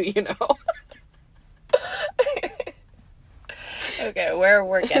immigrant too, you know. Okay,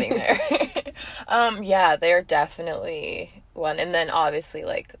 we're getting there. Yeah, they're definitely one. And then obviously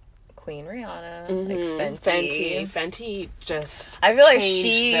like Queen Rihanna, like Fenty just I feel like changed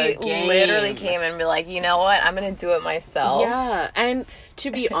she the game. literally came and be like, you know what, I'm gonna do it myself. Yeah, and to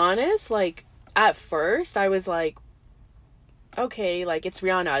be honest, like, at first I was like, okay, like, it's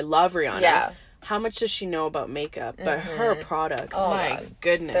Rihanna. I love Rihanna. Yeah. How much does she know about makeup? But her products, Oh, my God.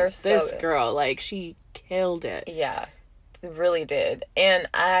 goodness, They're so this good. girl, like, she killed it. Yeah, it really did. And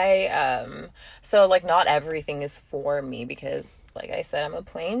I, so like not everything is for me because like I said, I'm a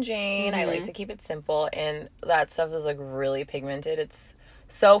plain Jane. I like to keep it simple, and that stuff is like really pigmented. It's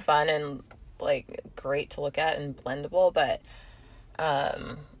so fun and like great to look at and blendable, but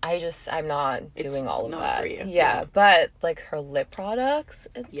I'm not doing all of not that. for you. Yeah, but like her lip products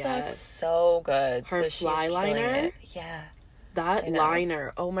and stuff, Yes. so good. Her so she's fly killing liner? it. Yeah. That know.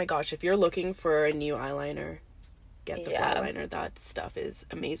 liner, oh my gosh, if you're looking for a new eyeliner, get the Yeah. fly liner. That stuff is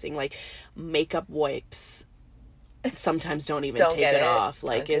amazing. Like, makeup wipes sometimes don't even Don't take get it it. off.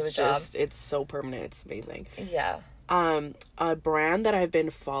 Like, Don't do it's the job. just, it's so permanent. It's amazing. Yeah. A brand that I've been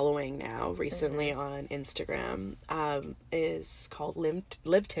following now recently on Instagram is called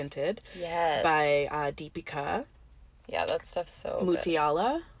Live Tinted Yes. by Deepika Yeah, that stuff's so good.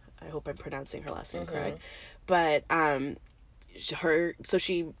 Mutiala. I hope I'm pronouncing her last name correct. But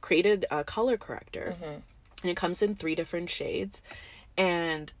she created a color corrector, and it comes in 3 different shades,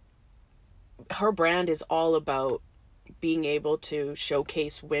 and her brand is all about being able to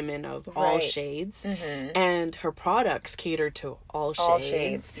showcase women of all Right. shades, and her products cater to all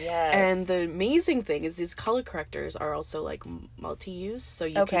shades. Yes. And the amazing thing is these color correctors are also like multi-use, so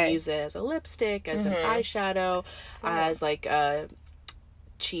you Okay. can use it as a lipstick, as an eyeshadow, as like a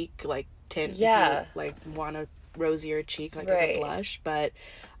cheek like tint. Yeah. If you like want a rosier cheek, like Right. as a blush. But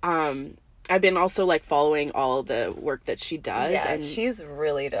I've been also like following all the work that she does, Yeah, and she's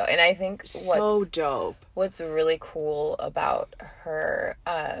really dope. And I think so dope. what's really cool about her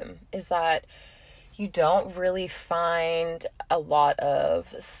is that you don't really find a lot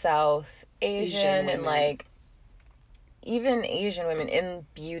of South Asian and women. like even Asian women in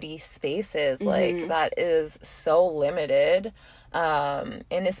beauty spaces. Like, that is so limited. And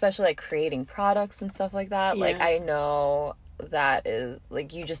especially like creating products and stuff like that. Like, Yeah. I know that is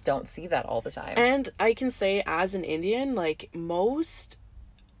like you just don't see that all the time. And I can say, as an Indian, like, most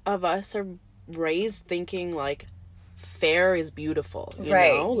of us are raised thinking like fair is beautiful, you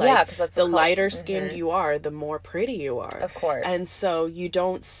Right. know? Like, Yeah, 'cause that's the the lighter skinned you are, the more pretty you are. Of course. And so you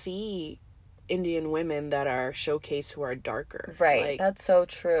don't see Indian women that are showcased who are darker. Right. Like, That's so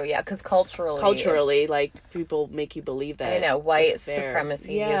true. Yeah, because culturally, like, people make you believe that. I know white it's fair.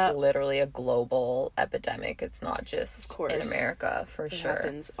 supremacy Yeah. is literally a global epidemic. It's not just course. in America, for It sure.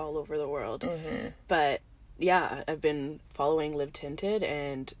 happens all over the world. But yeah, I've been following Live Tinted,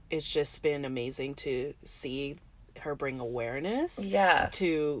 and it's just been amazing to see her bring awareness Yeah.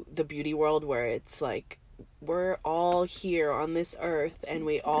 to the beauty world, where it's like, we're all here on this earth and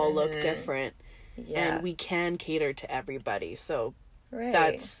we all look different, Yeah. and we can cater to everybody. So Right.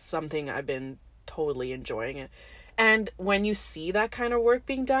 that's something I've been totally enjoying. And when you see that kind of work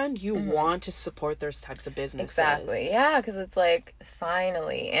being done, you want to support those types of businesses. Exactly. Yeah, because it's like,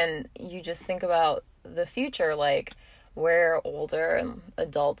 finally. And you just think about the future, like, we're older and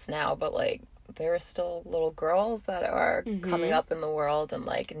adults now, but like, there are still little girls that are coming up in the world and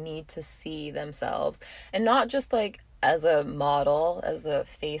like need to see themselves, and not just like as a model, as a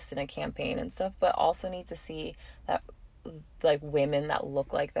face in a campaign and stuff, but also need to see that like women that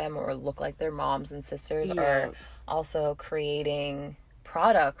look like them or look like their moms and sisters are also creating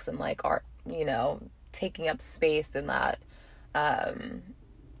products and like art, you know, taking up space in that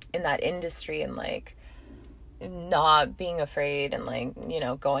industry, and like not being afraid and like, you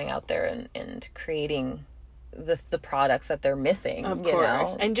know, going out there and creating the products that they're missing, of you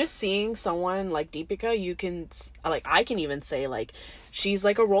course. know? And just seeing someone like Deepika, you can like, I can even say like she's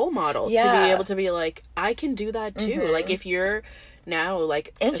like a role model to be able to be like, I can do that too. Like if you're now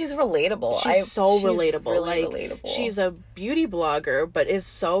like, and she's relatable. She's relatable. Really like relatable. She's a beauty blogger, but is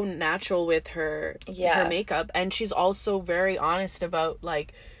so natural with her makeup, and she's also very honest about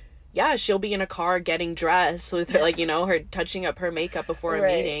like, yeah, she'll be in a car getting dressed with her, like, you know, her touching up her makeup before a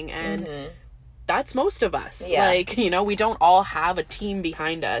meeting, and that's most of us. Like, you know, we don't all have a team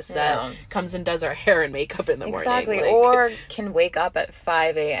behind us that comes and does our hair and makeup in the morning. Exactly. Like, or can wake up at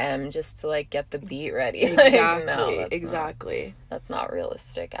 5 a.m. just to like get the beat ready. Exactly. That's not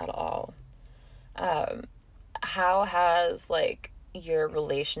realistic at all. How has like your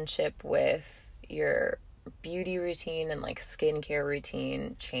relationship with your beauty routine and like skincare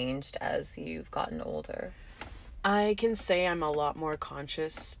routine changed as you've gotten older? I can say I'm a lot more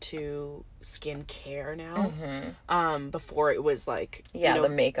conscious to skincare now. Before it was like, you know, the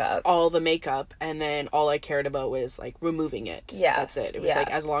makeup, all the makeup, and then all I cared about was like removing it. That's it. It was like,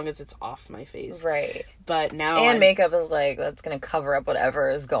 as long as it's off my face. Right. But now makeup is like, that's gonna cover up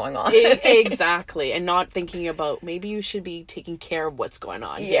whatever is going on. Exactly. And not thinking about, maybe you should be taking care of what's going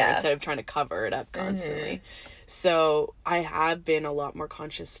on here instead of trying to cover it up constantly. So I have been a lot more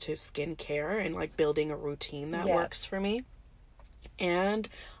conscious to skincare and like building a routine that works for me. And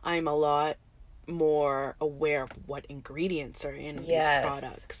I'm a lot more aware of what ingredients are in these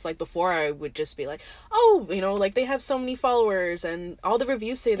products. Like before I would just be like, oh, you know, like they have so many followers and all the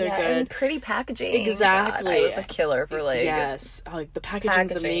reviews say they're good. And pretty packaging. Exactly. God, I was a killer for like... Yes. Like the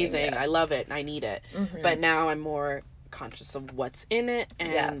packaging's amazing. I love it. I need it. But now I'm more conscious of what's in it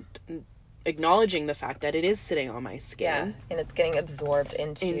and... acknowledging the fact that it is sitting on my skin, and it's getting absorbed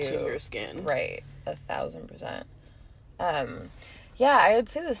into your skin, right? 1,000%. I would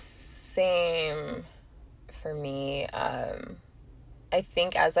say the same for me. I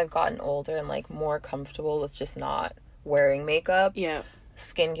think as I've gotten older and like more comfortable with just not wearing makeup,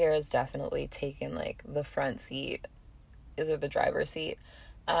 skincare has definitely taken like the front seat, either the driver's seat,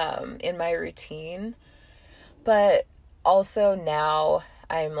 in my routine. But also now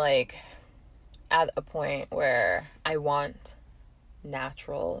I'm like at a point where I want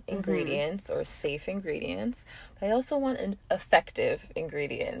natural ingredients or safe ingredients, but I also want an effective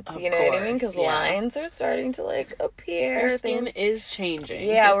ingredients. You know what I mean? Because lines are starting to like appear. Our skin is changing.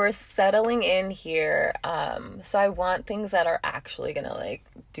 Yeah, we're settling in here. So I want things that are actually gonna like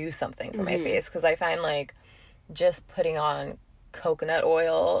do something for my face, because I find like just putting on coconut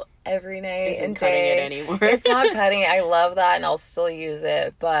oil every night and cutting day, it anymore. It's not cutting it. I love that and I'll still use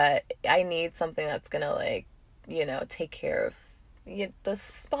it, but I need something that's gonna like, you know, take care of the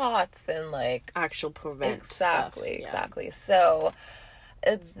spots and like actual prevent exactly stuff. So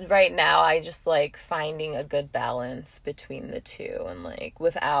it's right now I just like finding a good balance between the two, and like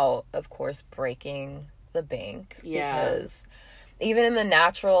without of course breaking the bank, because even in the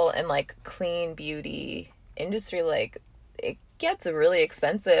natural and like clean beauty industry, like it gets really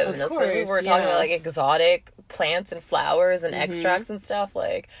expensive, and especially if we're talking about like exotic plants and flowers and extracts and stuff,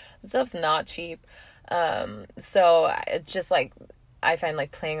 like stuff's not cheap. So it's just like I find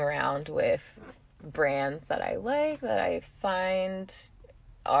like playing around with brands that I like, that I find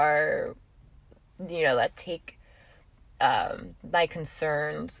are, you know, that take my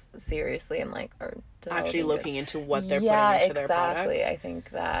concerns seriously and like are actually looking into what they're putting into their products. I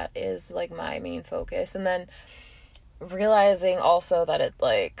think that is like my main focus. And then realizing also that it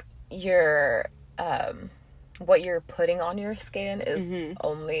like your what you're putting on your skin is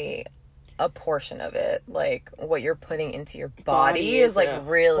only a portion of it. Like what you're putting into your body is like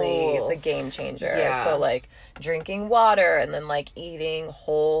really the game changer. So like drinking water and then like eating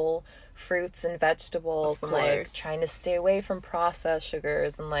whole fruits and vegetables and like trying to stay away from processed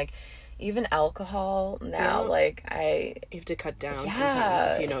sugars and like even alcohol now. Like you have to cut down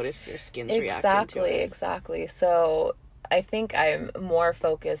sometimes if you notice your skin's reacting to it. Exactly. So I think I'm more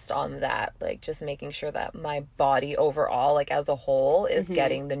focused on that, like just making sure that my body overall, like as a whole, is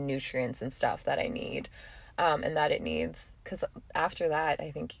getting the nutrients and stuff that I need, and that it needs. Because after that,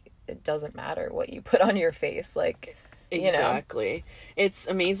 I think it doesn't matter what you put on your face. Like Exactly. It's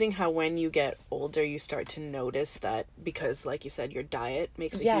amazing how when you get older, you start to notice that, because like you said, your diet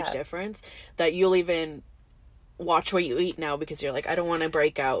makes a huge difference, that you'll even watch what you eat now, because you're like, I don't want to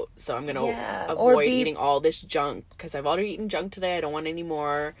break out, so I'm gonna avoid eating all this junk, because I've already eaten junk today, I don't want any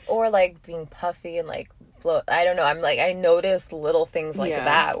more. Or like being puffy and like I don't know, I'm like, I noticed little things like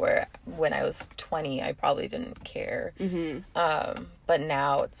that, where when I was 20 I probably didn't care. But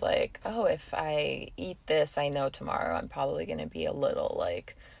now it's like, oh, if I eat this, I know tomorrow I'm probably gonna be a little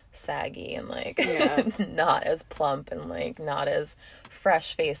like saggy and like not as plump and like not as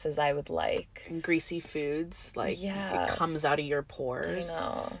fresh face as I would like. And greasy foods, like it comes out of your pores. I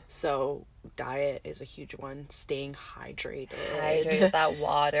know. So diet is a huge one. Staying hydrated. Hydrate that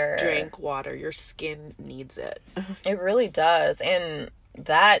water. Drink water. Your skin needs it. It really does. And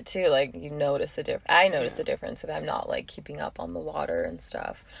that too, like, you notice a difference. I notice a difference if I'm not like keeping up on the water and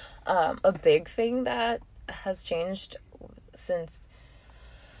stuff. A big thing that has changed since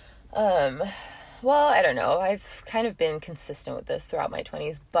well, I don't know. I've kind of been consistent with this throughout my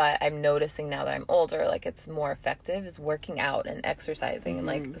 20s, but I'm noticing now that I'm older, like, it's more effective is working out and exercising and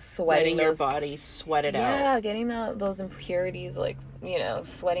like sweating your body sweat it out. Yeah, getting those impurities, like, you know,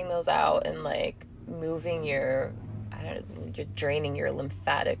 sweating those out and like moving you're draining your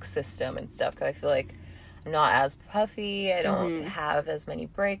lymphatic system and stuff, because I feel like I'm not as puffy. I don't have as many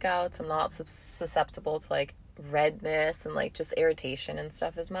breakouts. I'm not susceptible to like redness and like just irritation and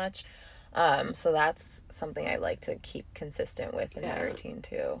stuff as much. So that's something I like to keep consistent with in my routine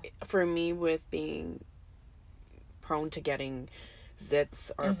too. For me, with being prone to getting zits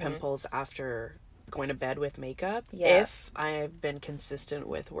or pimples after going to bed with makeup, if I've been consistent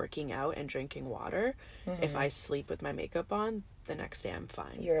with working out and drinking water, if I sleep with my makeup on, the next day I'm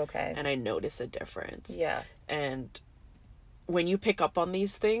fine. You're okay. And I notice a difference. Yeah. And when you pick up on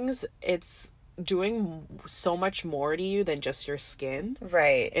these things, it's doing so much more to you than just your skin.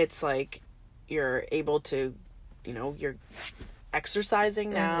 Right. It's like you're able to, you know, you're exercising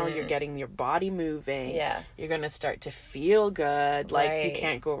now, you're getting your body moving. Yeah. You're going to start to feel good. Like, you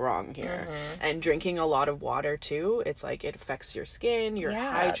can't go wrong here. And drinking a lot of water too, it's like it affects your skin, you're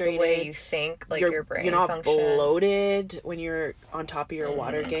hydrated. The way you think, like your brain You're not function. bloated when you're on top of your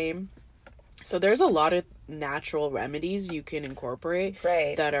water game. So there's a lot of natural remedies you can incorporate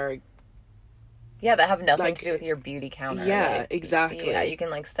that are that have nothing to do with your beauty counter. Yeah, like, exactly. Yeah, you can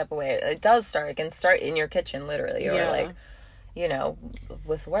like step away. It can start in your kitchen literally, or like, you know,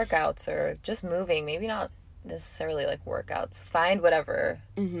 with workouts or just moving. Maybe not necessarily like workouts. Find whatever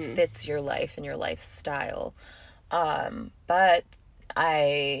fits your life and your lifestyle. But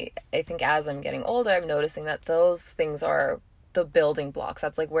I think as I'm getting older, I'm noticing that those things are the building blocks.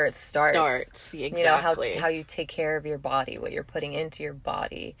 That's like where it starts. Exactly. You know, how you take care of your body, what you're putting into your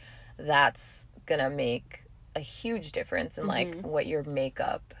body. That's gonna make a huge difference in like what your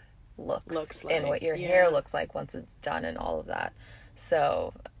makeup looks like, and what your hair looks like once it's done and all of that.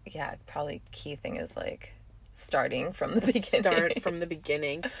 So yeah, probably key thing is like starting from the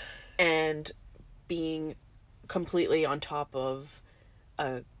beginning. And being completely on top of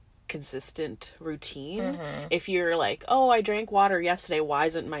a consistent routine. If you're like, oh, I drank water yesterday, why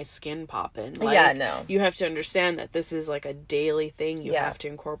isn't my skin popping? Like, no, you have to understand that this is like a daily thing you have to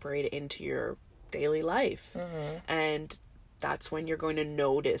incorporate it into your daily life. And that's when you're going to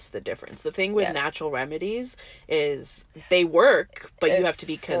notice the difference. The thing with natural remedies is they work, but you have to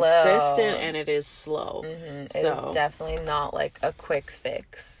be consistent, and it is slow. It is definitely not like a quick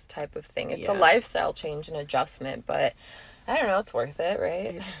fix type of thing. It's a lifestyle change and adjustment, but I don't know, it's worth it,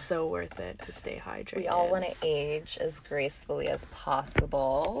 right? It's so worth it to stay hydrated. We all want to age as gracefully as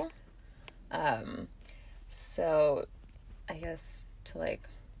possible. So I guess to like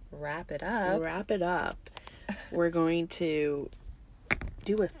wrap it up, we're going to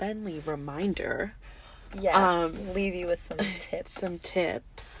do a friendly reminder. Leave you with some tips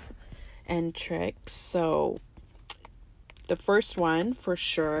and tricks. So the first one for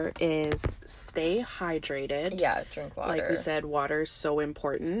sure is stay hydrated. Drink water. Like we said, water is so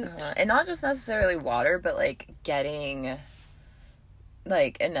important. And not just necessarily water, but like getting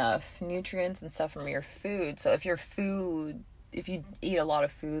like enough nutrients and stuff from your food. So if you eat a lot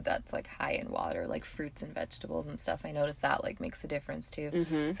of food that's like high in water, like fruits and vegetables and stuff, I notice that like makes a difference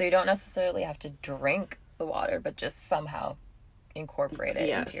too. So you don't necessarily have to drink the water, but just somehow incorporate it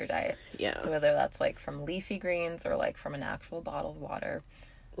into your diet. So whether that's like from leafy greens or like from an actual bottled water.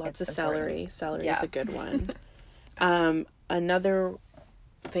 Lots of celery. Celery is a good one. Another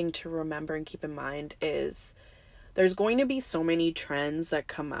thing to remember and keep in mind is there's going to be so many trends that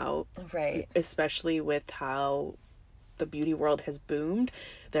come out, right? Especially with how the beauty world has boomed.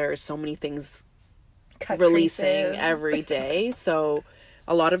 There are so many things releasing every day. So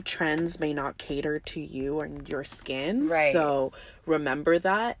a lot of trends may not cater to you and your skin. Right. So remember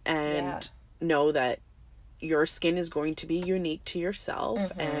that and know that your skin is going to be unique to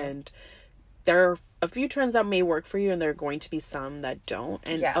yourself. And there are a few trends that may work for you, and there are going to be some that don't.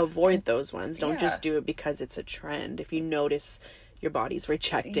 And avoid those ones. Don't just do it because it's a trend. If you notice your body's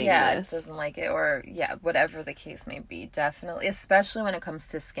rejecting this. It doesn't like it, or whatever the case may be. Definitely, especially when it comes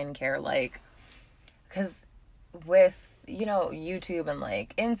to skincare, like, because with YouTube and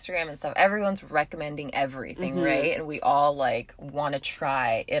like Instagram and stuff, everyone's recommending everything, right? And we all like want to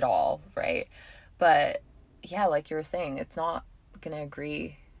try it all, right? But like you were saying, it's not gonna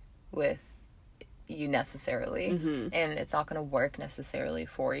agree with you necessarily, and it's not gonna work necessarily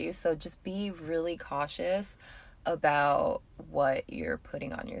for you. So just be really cautious about what you're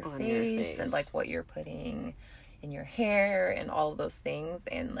putting on your face and like what you're putting in your hair and all of those things,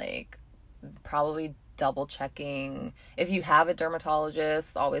 and like probably double checking. If you have a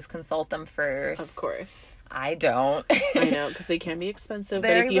dermatologist, always consult them first. Of course. I don't. I know, because they can be expensive,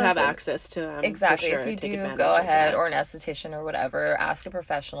 but if you have access to them, exactly. For sure, if you do, go ahead, or an esthetician or whatever, ask a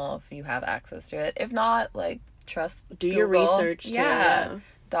professional if you have access to it. If not, like, trust Google. Your research too. Yeah.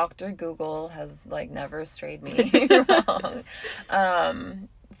 Dr. Google has like never strayed me wrong.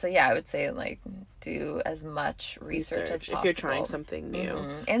 So I would say like do as much research as possible if you're trying something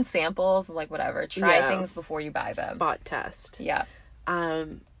new, and samples, like whatever. Try things before you buy them. Spot test. Yeah.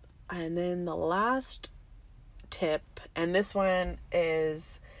 And then the last tip, and this one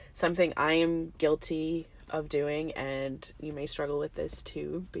is something I am guilty of doing, and you may struggle with this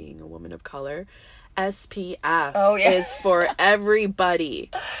too, being a woman of color. SPF is for everybody.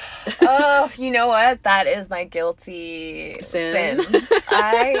 Oh, you know what? That is my guilty sin.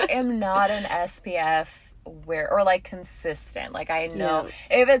 I am not an SPF or like consistent. Like I know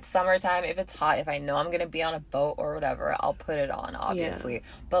if it's summertime, if it's hot, if I know I'm gonna be on a boat or whatever, I'll put it on, obviously.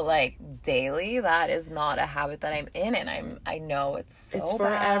 But like daily, that is not a habit that I'm in, and I know it's for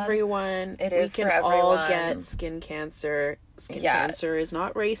bad. Everyone. It is for everyone. We can all get skin cancer. Skin cancer is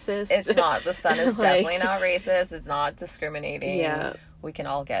not racist. It's not. The sun is definitely not racist. It's not discriminating. Yeah. We can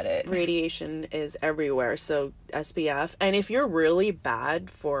all get it. Radiation is everywhere. So SPF. And if you're really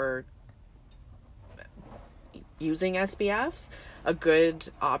bad for using SPFs, a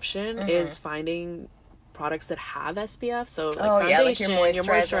good option is finding products that have SPF. So like foundation, like your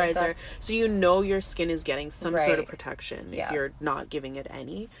moisturizer. So your skin is getting some sort of protection if you're not giving it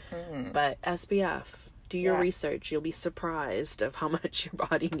any. But SPF. Do your research. You'll be surprised of how much your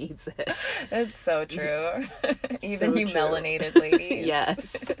body needs it. It's so true. Even you melanated ladies.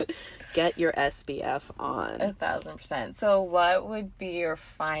 Yes. Get your SPF on. 1,000%. So what would be your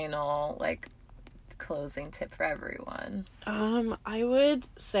final, like, closing tip for everyone? I would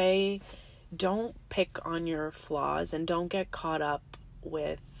say don't pick on your flaws and don't get caught up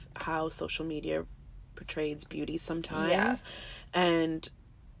with how social media portrays beauty sometimes. And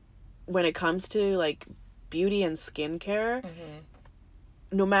when it comes to like beauty and skincare,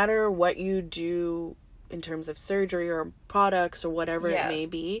 no matter what you do in terms of surgery or products or whatever it may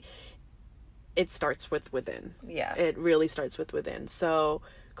be, it starts with within. Yeah. It really starts with within. So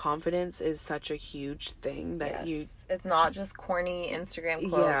confidence is such a huge thing that it's not just corny Instagram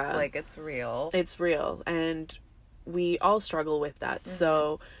quotes, like it's real. It's real, and we all struggle with that.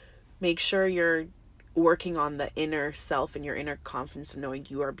 So make sure you're working on the inner self and your inner confidence of knowing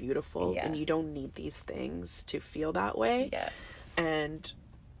you are beautiful and you don't need these things to feel that way. And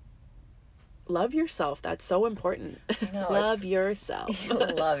love yourself. That's so important. Love yourself.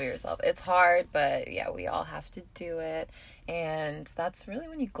 Love yourself. It's hard, but we all have to do it. And that's really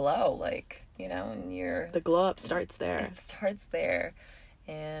when you glow, like, and the glow up starts there. It starts there.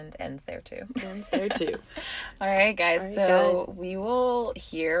 And ends there too. All right, guys. So we will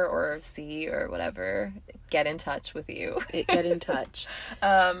hear or see or whatever. Get in touch with you. Get in touch.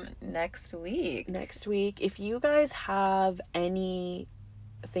 Next week. If you guys have any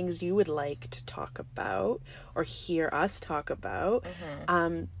things you would like to talk about or hear us talk about,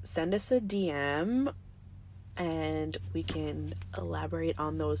 send us a DM and we can elaborate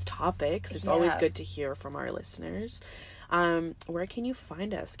on those topics. It's always good to hear from our listeners. Where can you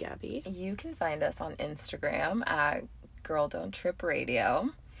find us, Gabby? You can find us on Instagram at Girl Don't Trip Radio.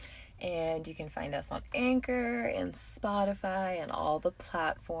 And you can find us on Anchor and Spotify and all the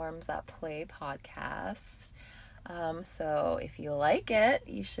platforms that play podcasts. So if you like it,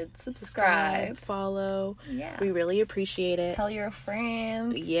 you should subscribe. Follow. Yeah. We really appreciate it. Tell your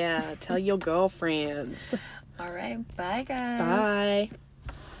friends. Yeah, tell your girlfriends. All right. Bye, guys. Bye.